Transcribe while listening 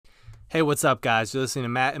Hey, what's up, guys? You're listening to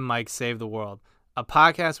Matt and Mike Save the World, a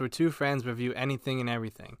podcast where two friends review anything and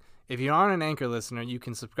everything. If you aren't an Anchor listener, you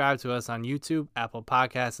can subscribe to us on YouTube, Apple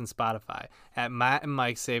Podcasts, and Spotify at Matt and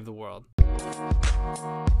Mike Save the World.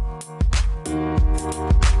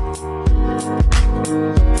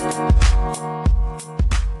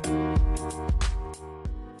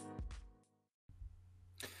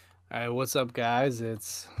 All right, what's up, guys?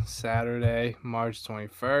 It's Saturday, March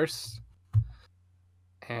 21st.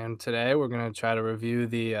 And today we're going to try to review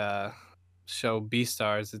the show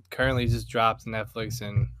Beastars. It currently just dropped Netflix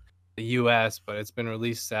in the US, but it's been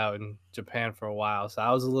released out in Japan for a while. So I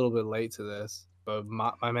was a little bit late to this, but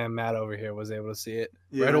my man Matt over here was able to see it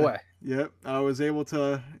right away. Yep, I was able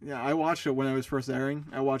to. Yeah, I watched it when it was first airing.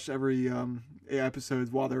 I watched every 8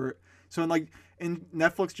 episodes while they were. So in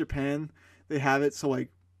Netflix Japan, they have it so like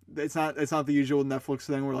it's not the usual Netflix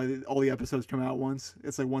thing where like all the episodes come out once.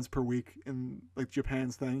 It's like once per week in like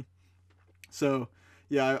Japan's thing. So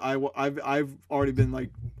yeah, I've already been I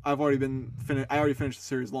already finished the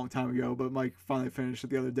series a long time ago, but Mike finally finished it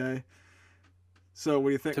the other day. So what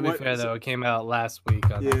do you think? To be fair, though, it came out last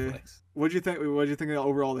week on Netflix. What'd you think of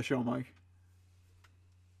overall the show, Mike?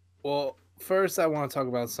 Well, first I want to talk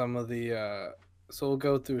about some of the. So we'll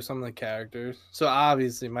go through some of the characters. So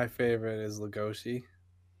obviously, my favorite is Legoshi.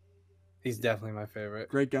 He's definitely my favorite.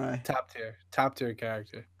 Great guy. Top tier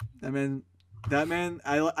character. That man.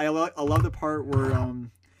 I love the part where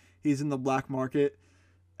he's in the black market,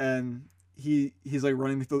 and he's like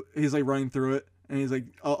running through it, and he's like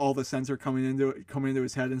all the scents are coming into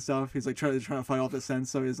his head and stuff. He's like trying to fight off the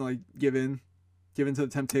scents, so he's like give in to the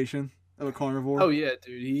temptation of a carnivore. Oh yeah,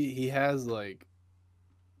 dude. He has like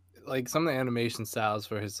some of the animation styles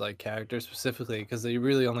for his like character specifically, because they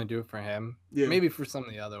really only do it for him. Yeah. Maybe for some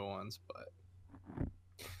of the other ones, but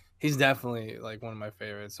he's definitely like one of my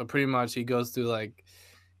favorites. So pretty much he goes through like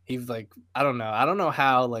he's like I don't know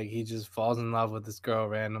how like he just falls in love with this girl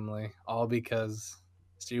randomly, all because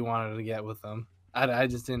she wanted to get with him. I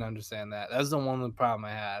just didn't understand that. That's the one problem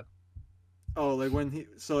I had. Oh, like when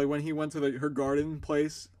he went to her garden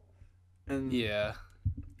place, and yeah,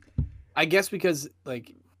 I guess because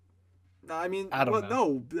like. I mean,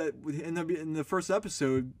 no. In the first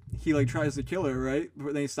episode, he like tries to kill her, right?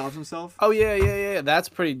 But then he stops himself. Oh yeah. That's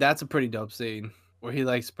a pretty dope scene where he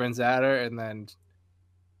like sprints at her, and then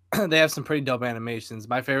they have some pretty dope animations.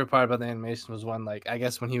 My favorite part about the animation was when like I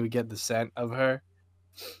guess when he would get the scent of her,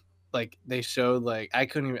 like they showed like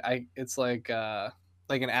it's like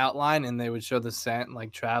an outline, and they would show the scent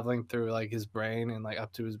like traveling through like his brain and like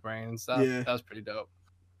up to his brain and stuff. Yeah, that was pretty dope.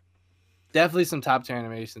 Definitely some top tier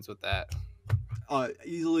animations with that.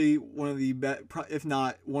 Easily one of the best, if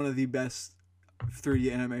not one of the best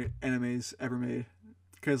 3D animes ever made.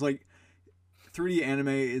 Because like 3D anime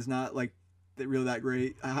is not like really that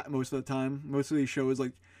great most of the time. Most of these shows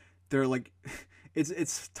like they're like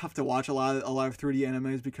it's tough to watch a lot of 3D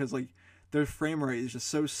animes because like their frame rate is just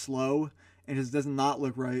so slow and just does not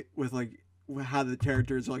look right with like how the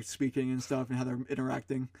characters are like speaking and stuff and how they're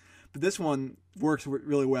interacting. But this one works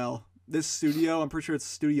really well. This studio, I'm pretty sure it's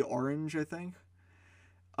Studio Orange, I think.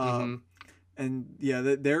 And yeah,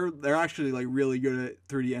 they're actually like really good at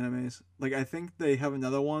 3D animes. Like I think they have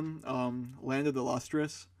another one, Land of the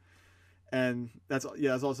Lustrous, and that's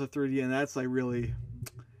also 3D, and that's like really,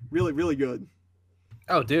 really, really good.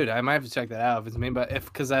 Oh, dude, I might have to check that out if it's made by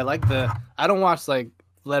because I don't watch like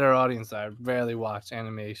letter audience. I rarely watch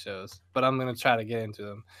anime shows, but I'm gonna try to get into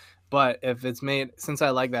them. But if it's made, since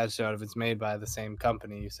I like that show, if it's made by the same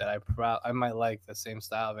company you said, I might like the same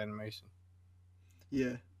style of animation.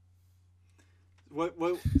 Yeah. What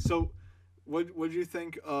do you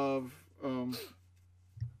think of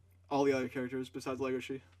all the other characters besides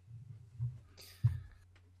Legoshi?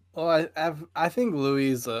 Well, I think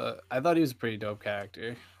Louis I thought he was a pretty dope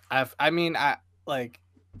character.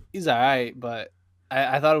 He's alright, but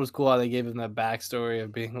I thought it was cool how they gave him that backstory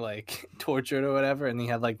of being like tortured or whatever, and he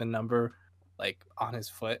had like the number like on his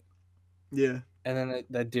foot. Yeah. And then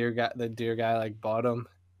that deer guy like bought him,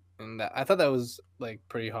 and I thought that was like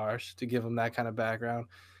pretty harsh to give him that kind of background.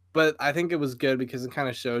 But I think it was good because it kind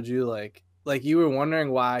of showed you like you were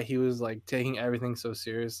wondering why he was like taking everything so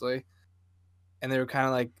seriously, and they were kind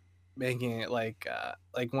of like making it like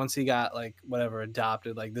once he got like whatever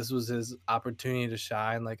adopted, like this was his opportunity to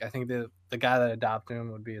shine. Like I think the guy that adopted him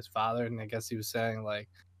would be his father, and I guess he was saying like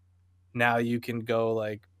now you can go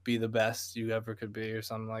like be the best you ever could be or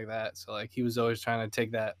something like that. So like he was always trying to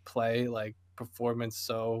take that play like performance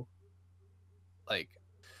so like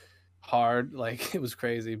hard, like it was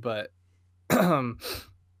crazy. But he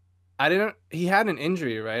had an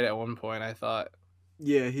injury right at one point, I thought.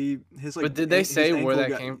 Yeah, his like. But did they say where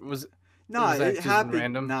that came? Was Nah, was that it just happened.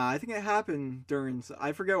 random? Nah, I think it happened during.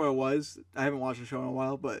 I forget what it was. I haven't watched the show in a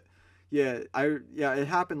while, but yeah, it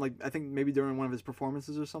happened. Like I think maybe during one of his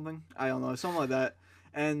performances or something. I don't know, something like that.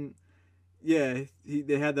 And yeah,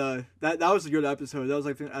 they had that was a good episode. That was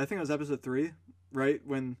like I think it was episode 3, right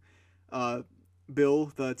when uh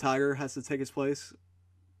Bill the tiger has to take his place.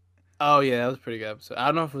 Oh yeah, that was a pretty good episode. I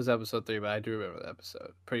don't know if it was episode 3, but I do remember the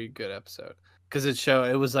episode. Pretty good episode because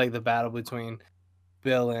it was like the battle between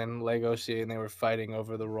Bill and Legoshi, and they were fighting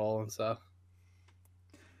over the role and stuff.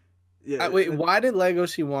 Yeah. Wait, why did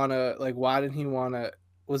Legoshi wanna like? Why did he wanna?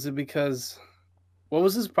 Was it because? What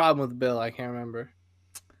was his problem with Bill? I can't remember.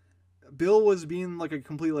 Bill was being like a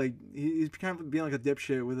complete like he's kind of being like a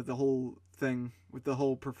dipshit with the whole thing with the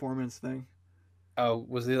whole performance thing. Oh,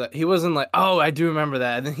 was he like? He wasn't like. Oh, I do remember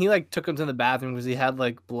that. And then he like took him to the bathroom because he had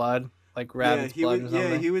like blood, like rabbit's blood or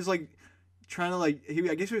something. Yeah, he was like trying to like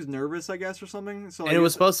I guess he was nervous, I guess, or something. So and it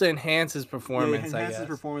was supposed to enhance his performance. Yeah, enhance his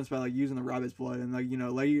performance by like using the rabbit's blood, and like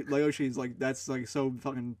Legoshi's like that's like so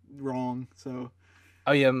fucking wrong. So.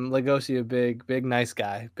 Oh yeah, Legoshi, a big nice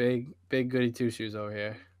guy, big goody two shoes over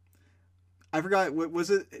here. I forgot. Was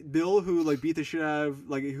it Bill who like beat the shit out of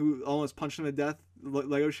like who almost punched him to death,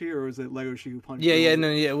 Legoshi, or was it Legoshi who punched? Yeah,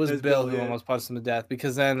 it was Bill who almost punched him to death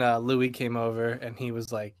because then Louis came over and he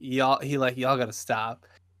was like, y'all gotta stop.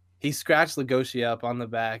 He scratched Legoshi up on the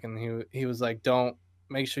back and he was like, don't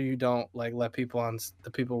make sure you don't like let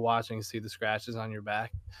the people watching see the scratches on your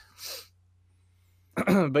back.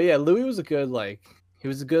 But yeah, Louis was a good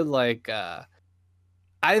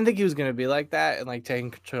I didn't think he was gonna be like that and like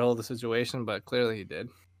taking control of the situation, but clearly he did.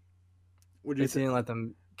 He didn't let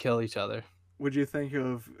them kill each other. Would you think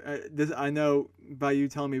of this? I know by you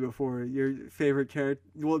telling me before your favorite character.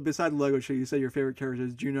 Well, besides Legoshi, you said your favorite character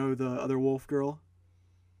is Juno, the other wolf girl.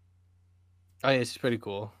 Oh yeah, she's pretty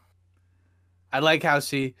cool. I like how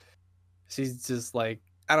she's just like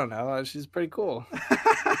I don't know, she's pretty cool.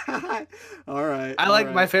 All right.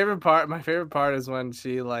 My favorite part is when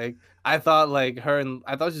she like I thought she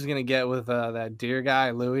was gonna get with that deer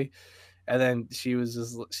guy Louis, and then she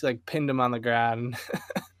like pinned him on the ground.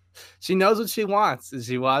 She knows what she wants.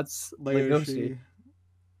 She wants Legoshi.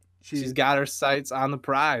 She's got her sights on the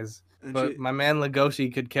prize, but my man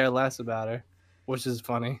Legoshi could care less about her, which is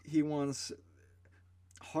funny. He wants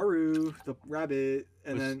Haru the rabbit,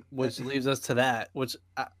 and which leaves us to that, which.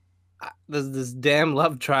 There's this damn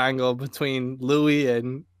love triangle between Louis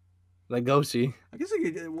and Legoshi. I guess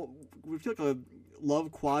we feel like a love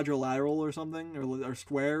quadrilateral or something, or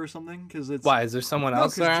square or something. Because it's why is there someone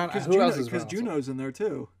else around? Who else is around? Because Juno's in there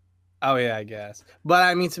too. Oh yeah, I guess. But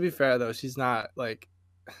I mean, to be fair though, she's not like.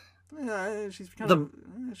 Yeah, she's kind of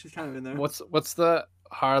in there. What's the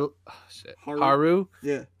Haru?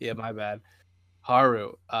 Yeah. Yeah, my bad.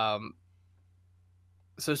 Haru.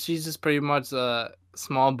 So she's just pretty much a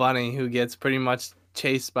small bunny who gets pretty much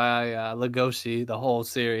chased by Legoshi the whole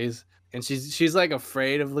series, and she's like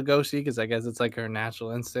afraid of Legoshi because I guess it's like her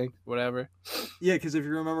natural instinct, whatever. Yeah, because if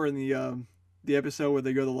you remember in the episode where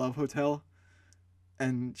they go to the Love Hotel,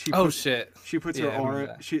 and she puts her arm.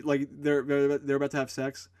 She like they're about to have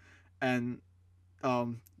sex, and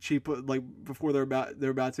she put like before they're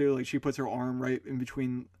about to like she puts her arm right in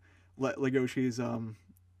between Legoshi's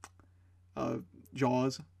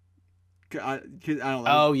jaws. I don't know.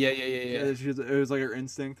 Oh yeah. It was like her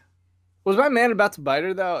instinct. Was my man about to bite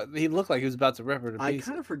her though? He looked like he was about to rip her to pieces.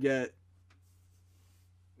 I kind of forget.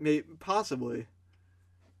 Maybe possibly.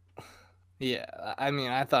 Yeah, I mean,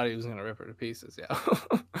 I thought he was gonna rip her to pieces. Yeah.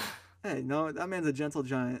 Hey, no, that man's a gentle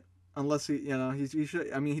giant. Unless he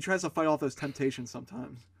should. I mean, he tries to fight off those temptations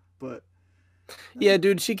sometimes, but. Yeah,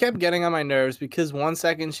 dude, she kept getting on my nerves because one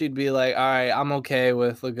second she'd be like, all right, I'm okay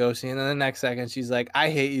with Legoshi. And then the next second she's like, I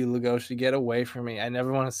hate you, Legoshi. Get away from me. I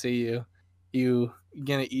never want to see you. You're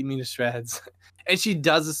going to eat me to shreds. And she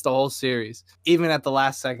does this the whole series, even at the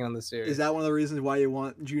last second of the series. Is that one of the reasons why you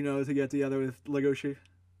want Juno to get together with Legoshi?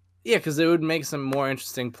 Yeah, because it would make some more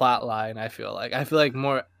interesting plot line, I feel like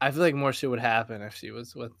more shit would happen if she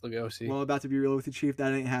was with Legoshi. Well, about to be real with you, Chief,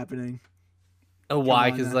 that ain't happening. Oh,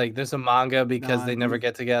 why? Because like there's a manga because they never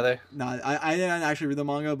get together. Nah, I didn't actually read the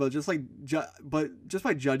manga, but just like just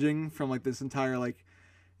by judging from like this entire like,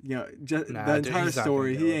 the entire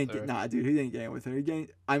story, he ain't dude, he ain't getting with her.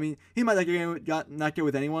 I mean, he might not get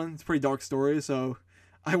with anyone. It's a pretty dark story, so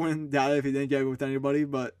I wouldn't doubt it if he didn't get with anybody.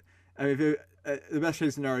 But I mean, the best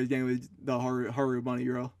case scenario, he's getting with the Haru bunny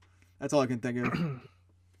girl. That's all I can think of.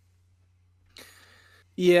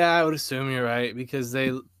 Yeah, I would assume you're right because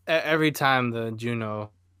every time the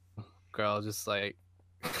Juno girl just like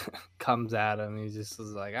comes at him, he just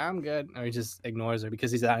is like, I'm good, or he just ignores her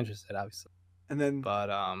because he's not interested, obviously. And then But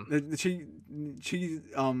she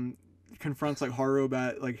confronts like Haru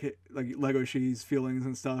about like Lego Shi's feelings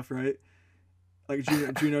and stuff, right? Like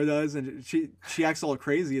Juno does, and she acts all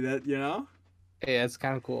crazy that yeah, it's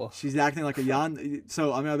kind of cool. she's acting like a yandere.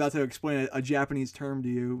 So I'm about to explain a Japanese term to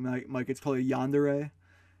you, Mike. It's called a yandere,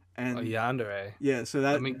 A and yandere. yeah, so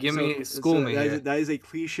that School me here. that is a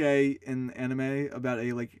cliche in anime about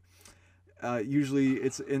a like. Usually,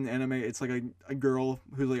 it's in anime. It's like a girl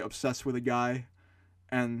who's like obsessed with a guy,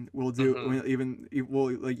 and will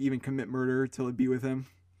even commit murder to be with him.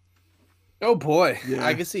 Oh boy, Yeah.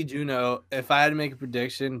 I could see Juno if I had to make a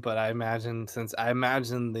prediction, but I imagine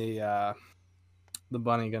the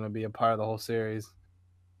bunny gonna be a part of the whole series.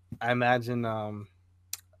 I imagine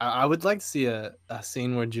I would like to see a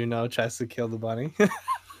scene where Juno tries to kill the bunny.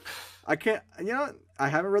 I can't. I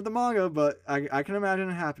haven't read the manga, but I can imagine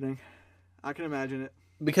it happening. I can imagine it.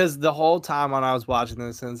 Because the whole time when I was watching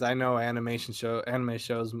this, since I know anime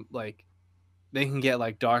shows like they can get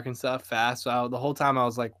like dark and stuff fast. So the whole time I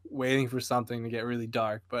was like waiting for something to get really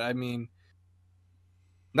dark. But I mean,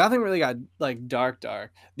 nothing really got like dark.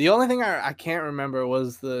 The only thing I can't remember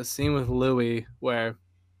was the scene with Louis where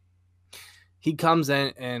he comes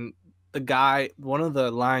in and one of the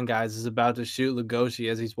lion guys is about to shoot Legoshi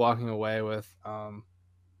as he's walking away with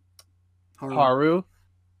Haru.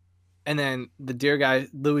 And then the deer guy,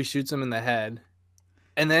 Louis, shoots him in the head.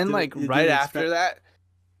 And then right after that,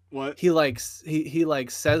 what he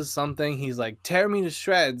says something. He's like, "Tear me to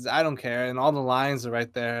shreds. I don't care." And all the lions are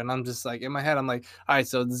right there. And I'm just like, in my head, I'm like, all right,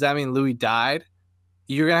 so does that mean Louis died?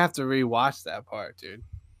 You're gonna have to rewatch that part, dude.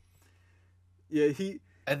 Yeah,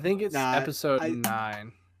 I think it's episode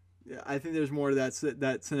 9. Yeah, I think there's more to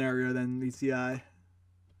that scenario than meets the eye.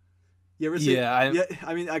 You ever see? Yeah,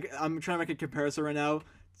 I mean, I'm trying to make a comparison right now.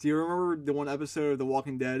 Do you remember the one episode of The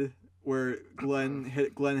Walking Dead where Glenn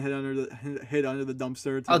hit under the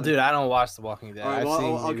dumpster? Dude, I don't watch The Walking Dead. Right,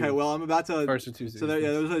 I'm about to first or two seasons.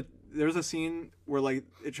 So there was a scene where like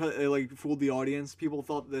it fooled the audience. People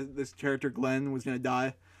thought that this character Glenn was gonna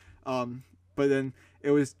die, but then it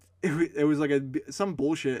was like some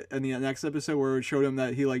bullshit in the next episode where it showed him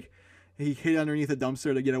that he hid underneath a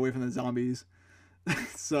dumpster to get away from the zombies.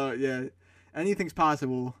 So yeah, anything's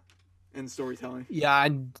possible in storytelling. Yeah,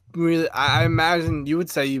 I imagine you would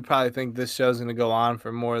say you probably think this show's gonna go on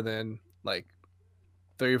for more than like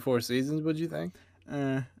 3 or 4 seasons. Would you think?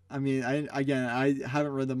 I mean, I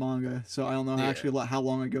haven't read the manga, so I don't know actually how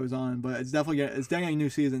long it goes on. But it's definitely a new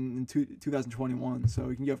season in 2021, so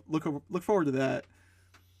we can look forward to that.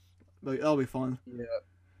 But that'll be fun.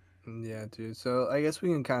 Yeah, dude. So I guess we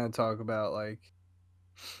can kind of talk about like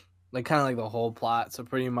the whole plot. So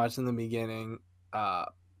pretty much in the beginning,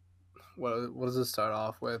 what does it start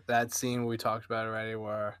off with? That scene where we talked about already,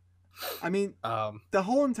 where I mean, the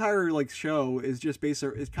whole entire show is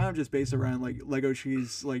kind of just based around like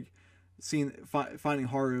Legoshi like finding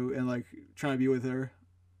Haru and trying to be with her.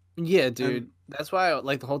 Yeah, dude. That's why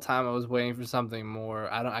the whole time I was waiting for something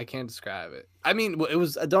more. I can't describe it. I mean, it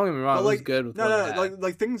was, don't get me wrong, it was good with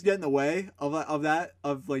like things get in the way of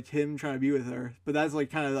him trying to be with her. But that's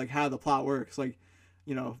kind of how the plot works.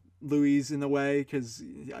 Louis in the way because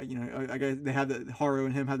I guess they have Haru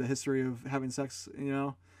and him have the history of having sex,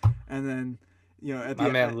 and then at the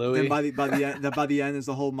end, Louis. Then by the end is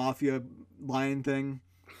the whole mafia lion thing.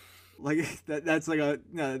 That's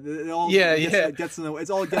it all gets in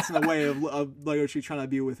the way of Legoshi trying to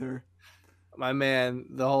be with her. My man,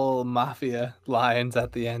 the whole mafia lions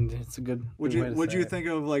at the end. It's a good. Would you think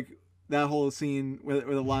of that whole scene where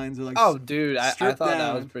the lions are oh, dude, I thought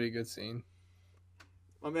that was a pretty good scene.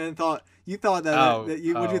 My man thought that. What'd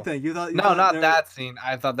you think? Not that scene.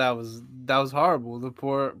 I thought that was horrible. The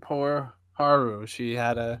poor Haru.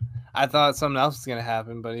 I thought something else was gonna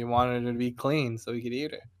happen, but he wanted her to be clean so he could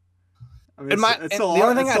eat her. I mean, it's so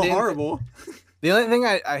horrible. The only thing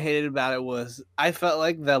I hated about it was I felt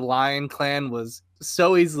like the lion clan was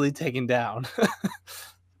so easily taken down.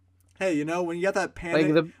 Hey, when you got that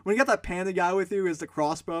panda guy with you as the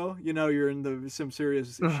crossbow, you're in some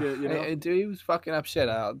serious shit. Dude, he was fucking up shit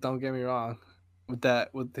out. Don't get me wrong.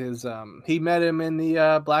 With his he met him in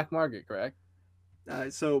the black market, correct?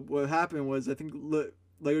 So what happened was I think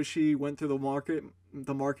Legoshi went through the market,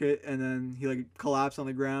 and then he collapsed on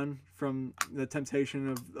the ground from the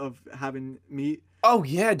temptation of having meat. Oh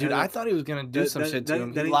yeah, dude! I thought he was gonna do some shit to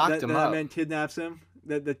him. He locked him up. That man kidnaps him.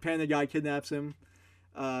 The panda guy kidnaps him.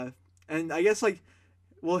 And I guess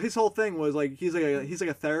his whole thing was he's like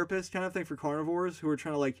a therapist kind of thing for carnivores who are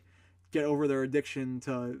trying to get over their addiction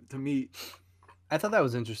to meat. I thought that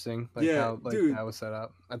was interesting. Dude, that was set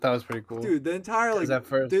up. I thought it was pretty cool. Dude, the entire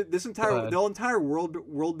the entire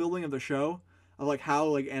world building of the show of like how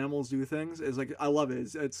like animals do things is like I love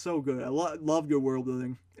it. It's so good. I love good world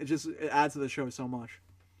building. It adds to the show so much.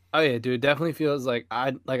 Oh yeah, dude, it definitely feels like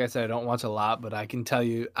like I said, I don't watch a lot, but I can tell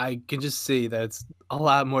you, I can just see that it's a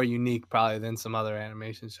lot more unique probably than some other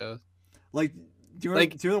animation shows. Like,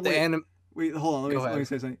 Like do you remember, the anim. wait, hold on, Go let me ahead.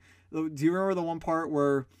 say something. Do you remember the one part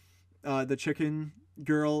where the chicken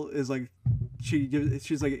girl is like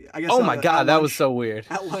she's like I guess Oh my god, that was so weird.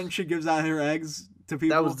 at lunch she gives out her eggs to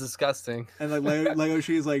That was people disgusting. and like Lego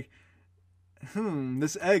she's like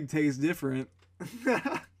this egg tastes different.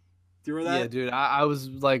 Do you remember that? Yeah, dude, I was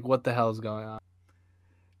like, what the hell is going on?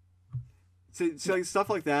 So like stuff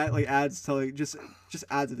like that like adds to like just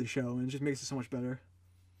adds to the show and it just makes it so much better.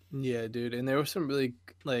 Yeah, dude, and there were some really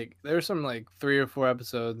there were some like 3 or 4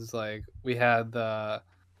 episodes. Like we had the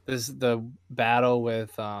battle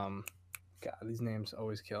with God, these names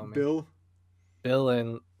always kill me. Bill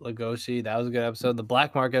and Legoshi. That was a good episode. The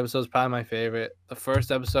Black Mark episode is probably my favorite. The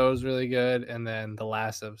first episode was really good, and then the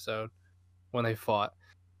last episode when they fought.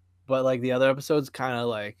 But like the other episodes, kind of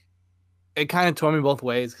like it kind of tore me both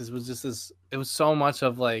ways because it was just this. It was so much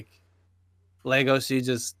of like Legoshi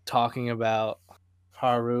just talking about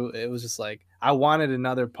Haru. It was just like I wanted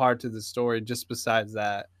another part to the story just besides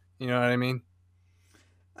that. You know what I mean?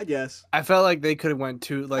 I guess. I felt like they could have went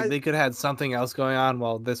to like I they could have had something else going on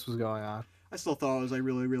while this was going on. I still thought it was like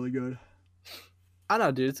really really good. I don't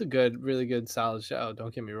know, dude. It's a good, really good, solid show.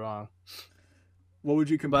 Don't get me wrong. What would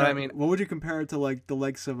you compare? But I mean, what would you compare it to like the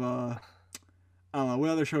likes of I don't know what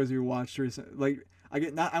other shows have you watched recently? Like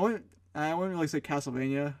I wouldn't really say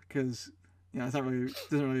Castlevania because you know it's not really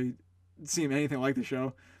doesn't really seem anything like the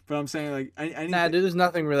show. But I'm saying like nah, dude. There's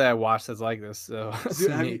nothing really I watched that's like this. So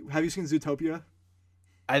have you seen Zootopia?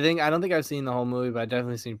 I don't think I've seen the whole movie, but I've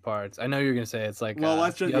definitely seen parts. I know you're gonna say it's like. Well,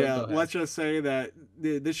 let's just say that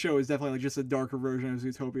this show is definitely like just a darker version of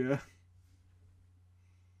Zootopia.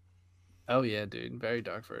 Oh yeah, dude, very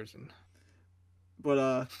dark version.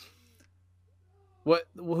 But what?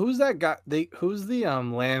 Who's that guy? Who's the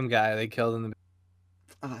lamb guy they killed in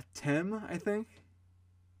the? Tim, I think.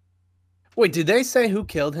 Wait, did they say who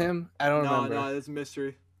killed him? I don't remember. No, it's a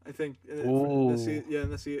mystery. I think. Ooh. In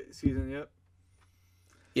this season, yep.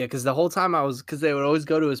 Yeah, because the whole time because they would always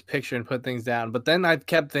go to his picture and put things down. But then I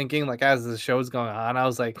kept thinking, like, as the show was going on, I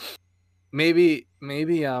was like, maybe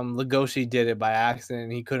Legoshi did it by accident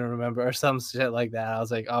and he couldn't remember or some shit like that. I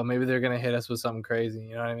was like, oh, maybe they're gonna hit us with something crazy.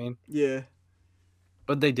 You know what I mean? Yeah.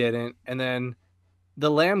 But they didn't. And then the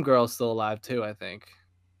lamb girl's still alive too, I think.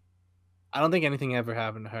 I don't think anything ever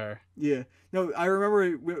happened to her. Yeah. No, I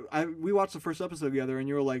remember we watched the first episode together, and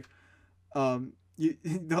you were like,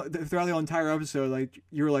 throughout the entire episode, like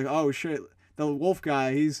you were like, oh shit, the wolf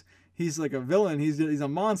guy, he's like a villain, he's a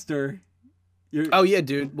monster. Oh yeah,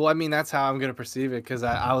 dude. Well, I mean, that's how I'm gonna perceive it because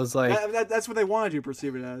I was like, that's what they wanted you to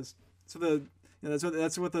perceive it as. So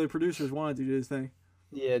that's what the producers wanted you to do this thing.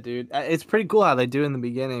 Yeah, dude. It's pretty cool how they do in the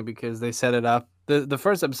beginning because they set it up. The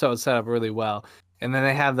first episode set up really well, and then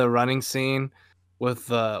they have the running scene with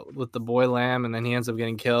the boy lamb, and then he ends up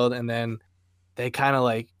getting killed, and then they kind of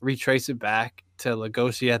like retrace it back to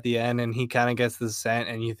Legoshi at the end, and he kind of gets the scent,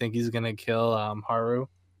 and you think he's gonna kill Haru.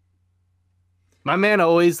 My man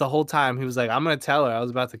always the whole time he was like, "I'm gonna tell her." I was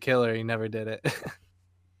about to kill her. He never did it.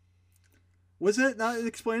 Was it not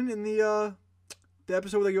explained in the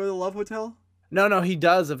episode where they go to the Love Hotel? No, he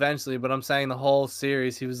does eventually, but I'm saying the whole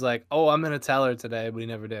series, he was like, "Oh, I'm gonna tell her today," but he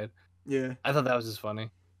never did. Yeah, I thought that was just funny.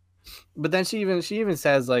 But then she even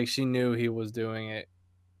says like she knew he was doing it,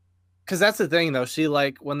 because that's the thing though. She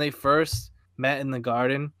like when they first met in the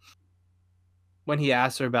garden, when he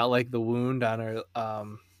asked her about like the wound on her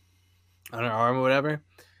arm or whatever,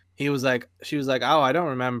 she was like, "Oh, I don't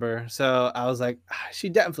remember." So I was like, she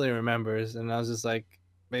definitely remembers, and I was just like,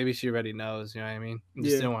 maybe she already knows. You know what I mean?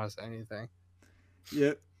 Just didn't want to say anything.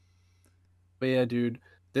 Yep. But yeah, dude,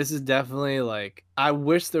 this is definitely like I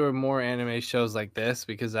wish there were more anime shows like this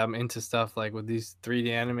because I'm into stuff like with these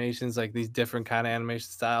 3D animations, like these different kind of animation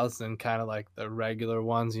styles than kind of like the regular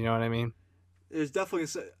ones. You know what I mean? There's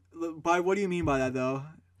definitely by what do you mean by that though?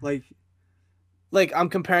 Like I'm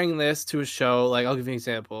comparing this to a show. Like I'll give you an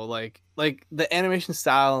example. Like the animation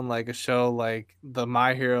style in like a show like the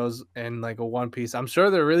My Heroes and like a One Piece. I'm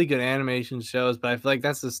sure they're really good animation shows, but I feel like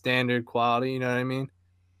that's the standard quality. You know what I mean?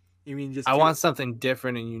 You mean just I want something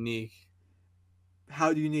different and unique.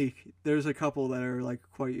 How unique? There's a couple that are like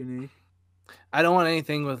quite unique. I don't want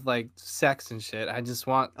anything with like sex and shit. I just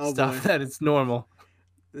want stuff that it's normal.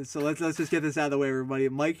 So let's just get this out of the way, everybody.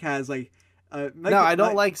 Mike has like. I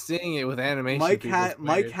don't like seeing it with animation.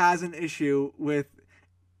 Mike has an issue with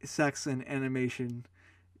sex and animation.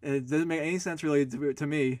 It doesn't make any sense really to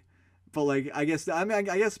me, But like, I guess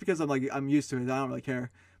because I'm used to it, I don't really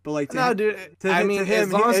care. But like, No, dude. to I him, mean,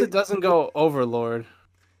 as long as it doesn't go Overlord.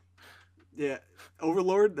 Yeah,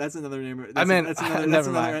 Overlord. That's another name. I mean,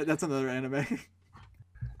 never mind. That's another anime.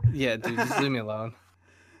 Yeah, dude, just leave me alone.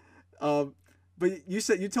 But you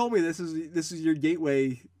told me this is your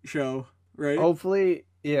gateway show, right? Hopefully,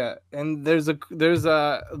 yeah. And there's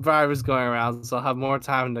a virus going around, so I'll have more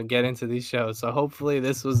time to get into these shows. So hopefully,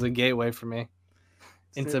 this was a gateway for me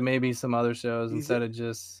into maybe some other shows instead of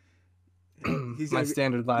just my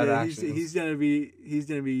standard live action. He's gonna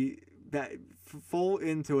be full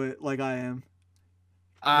into it like I am.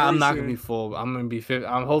 I'm not gonna be full. I'm gonna be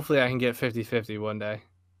hopefully I can get 50-50 one day.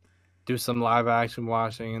 Do some live action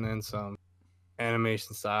watching and then some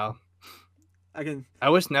animation style. I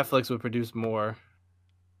wish Netflix would produce more.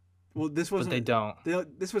 Well, but they don't.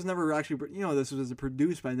 This was never actually. This was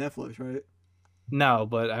produced by Netflix, right? No,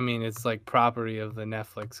 but I mean, it's like property of the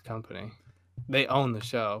Netflix company. They own the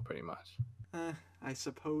show pretty much. I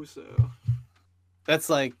suppose so. That's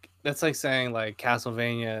like saying like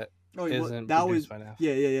Castlevania isn't produced by Netflix.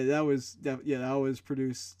 Yeah. That was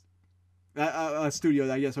produced. A studio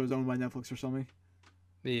that I guess it was owned by Netflix or something.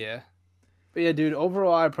 Yeah. But yeah, dude,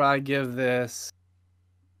 overall I'd probably give this.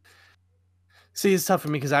 See, it's tough for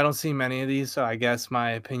me because I don't see many of these, so I guess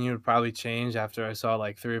my opinion would probably change after I saw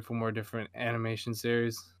like 3 or 4 more different animation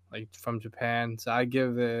series like from Japan. So I'm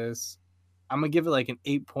gonna give it like an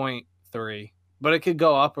 8.3. But it could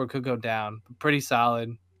go up or it could go down. Pretty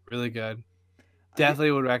solid, really good.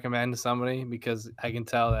 Definitely would recommend to somebody because I can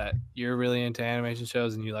tell that you're really into animation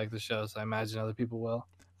shows and you like the show, so I imagine other people will.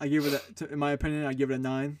 I give it in my opinion, I give it a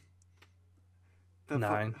 9.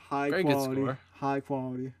 9. Very good score. High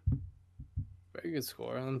quality. Very good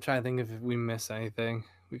score. I'm trying to think if we missed anything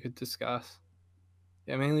we could discuss.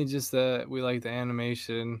 Yeah, mainly just that we like the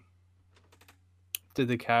animation, did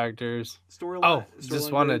the characters. Storyline.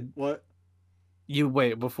 Just wanted what? You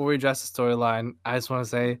wait before we address the storyline. I just want to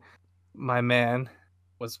say, my man.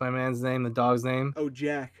 What's my man's name? The dog's name? Oh,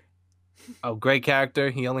 Jack. Oh, great character.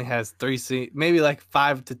 He only has 3 scenes, maybe like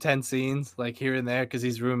 5 to 10 scenes, like here and there, because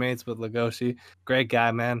he's roommates with Legoshi. Great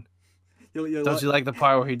guy, man. Don't you like the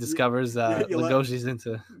part where he discovers Legoshi's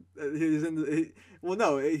into? He's into. Well,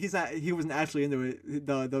 no, he's not. He wasn't actually into it.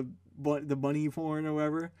 The bunny porn or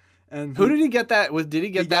whatever. And who did he get that? Did he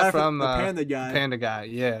get that from the panda guy? Panda guy,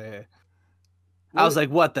 yeah. I was like,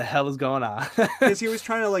 what the hell is going on? Because he was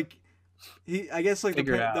trying to like, I guess like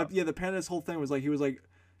the panda's whole thing was like he was like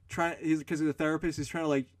trying. Because he's a therapist. He's trying to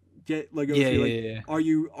like get Legoshi. Yeah. Are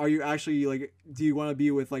you actually like? Do you want to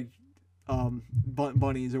be with like,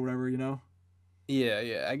 bunnies or whatever? You know.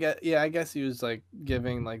 Yeah. I guess he was like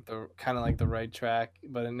giving like the kind of like the right track,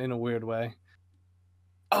 but in a weird way.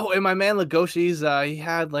 Oh, and my man Legoshi's he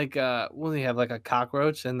had like he have like a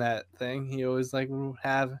cockroach in that thing he always like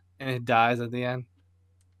have, and it dies at the end.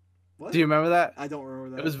 What? Do you remember that? I don't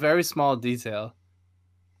remember that. It was very small detail.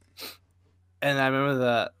 And I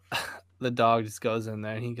remember the dog just goes in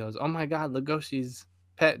there and he goes, "Oh my god, Legoshi's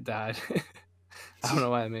pet died." I don't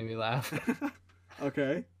know why it made me laugh.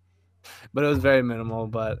 Okay. But it was very minimal,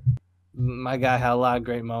 but my guy had a lot of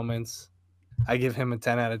great moments. I give him a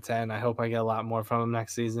 10 out of 10. I hope I get a lot more from him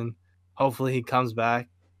next season. Hopefully he comes back,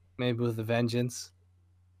 maybe with a vengeance.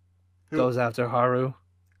 Goes after Haru.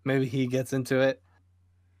 Maybe he gets into it.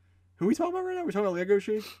 Who are we talking about right now? We're talking about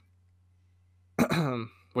Legoshi?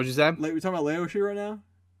 What'd you say? We're talking about Legoshi right now?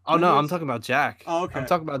 Oh, no, I'm talking about Jack. Oh, okay. I'm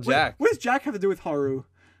talking about Jack. What does Jack have to do with Haru?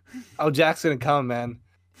 Oh, Jack's going to come, man.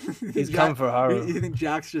 He's coming for Haru. You think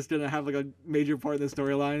Jack's just going to have like a major part in the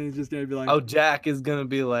storyline? He's just going to be like... Oh, Jack is going to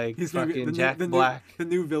be like fucking Jack Black. The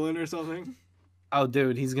new villain or something? Oh,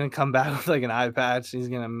 dude, he's going to come back with like an eye patch. He's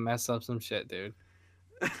going to mess up some shit, dude.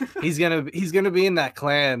 He's gonna be in that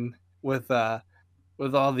clan with all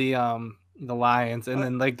the lions, and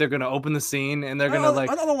then like they're gonna open the scene and they're gonna like.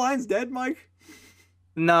 Are the lions dead, Mike?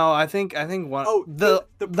 No, I think one. Oh,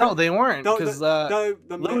 no, they weren't because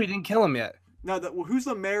Louis didn't kill him yet. No, who's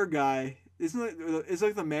the mayor guy? Isn't it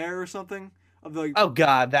like the mayor or something of the? Like, oh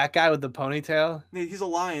God, that guy with the ponytail. He's a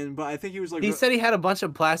lion, but I think he was like. He said he had a bunch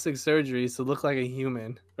of plastic surgeries to look like a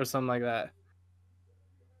human or something like that.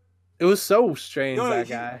 It was so strange,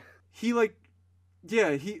 guy. He like,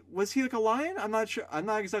 yeah, was he like a lion? I'm not sure. I'm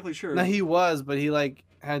not exactly sure. No, he was, but he like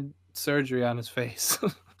had surgery on his face.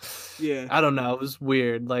 Yeah. I don't know. It was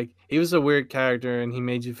weird. Like he was a weird character, and he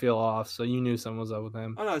made you feel off, so you knew something was up with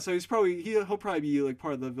him. Oh no, so he'll probably be like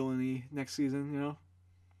part of the villainy next season, you know?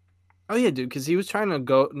 Oh yeah, dude, because he was trying to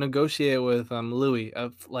go negotiate with Louis.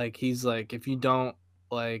 Like he's like, if you don't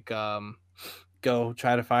like go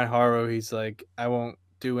try to find Haru, he's like, I won't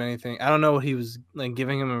do anything. I don't know what he was like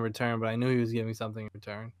giving him in return, but I knew he was giving something in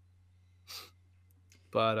return.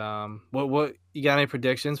 But what you got any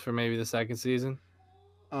predictions for maybe the second season?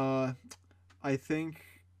 I think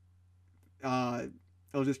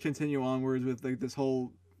it'll just continue onwards with like this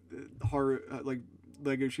whole horror like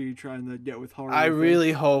Legacy trying to get with horror. I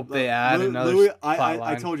really hope they add another Louis, plot line.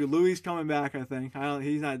 I told you Louis coming back. I think I don't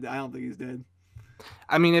think he's dead.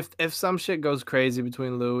 I mean, if some shit goes crazy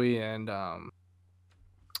between Louis and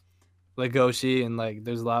Legoshi and like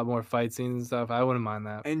there's a lot more fight scenes and stuff, I wouldn't mind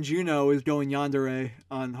that. And Juno is going yandere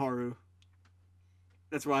on Haru.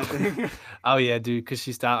 That's what I think. Oh yeah, dude, because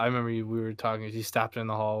she stopped. I remember we were talking. She stopped in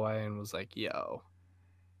the hallway and was like, "Yo,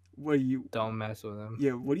 don't mess with him."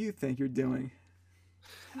 Yeah, what do you think you're doing?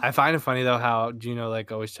 I find it funny though how Juno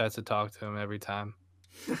like always tries to talk to him every time.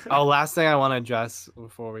 Oh, last thing I want to address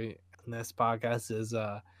before we end this podcast is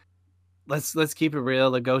let's keep it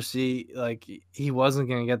real. Legoshi, like he wasn't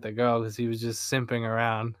gonna get the girl because he was just simping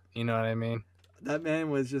around. You know what I mean? That man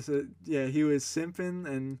was just he was simping,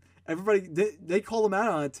 and everybody they called him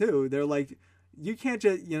out on it too. They're like, you can't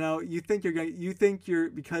just you think you're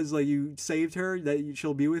because like you saved her that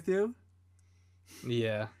she'll be with you.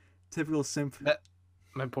 Yeah. Typical simp.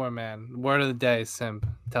 My poor man. Word of the day, simp.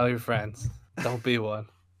 Tell your friends. Don't be one.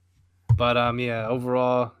 But yeah,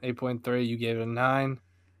 overall 8.3. You gave it a 9.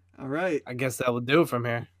 All right. I guess that will do it from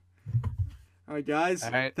here. All right, guys.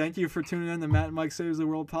 All right. Thank you for tuning in to Matt and Mike Saves the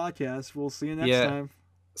World podcast. We'll see you next time.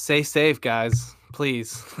 Stay safe, guys.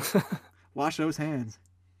 Please. Wash those hands.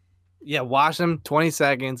 Yeah, wash them 20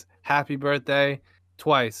 seconds. Happy birthday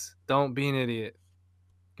twice. Don't be an idiot.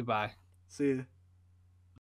 Goodbye. See you.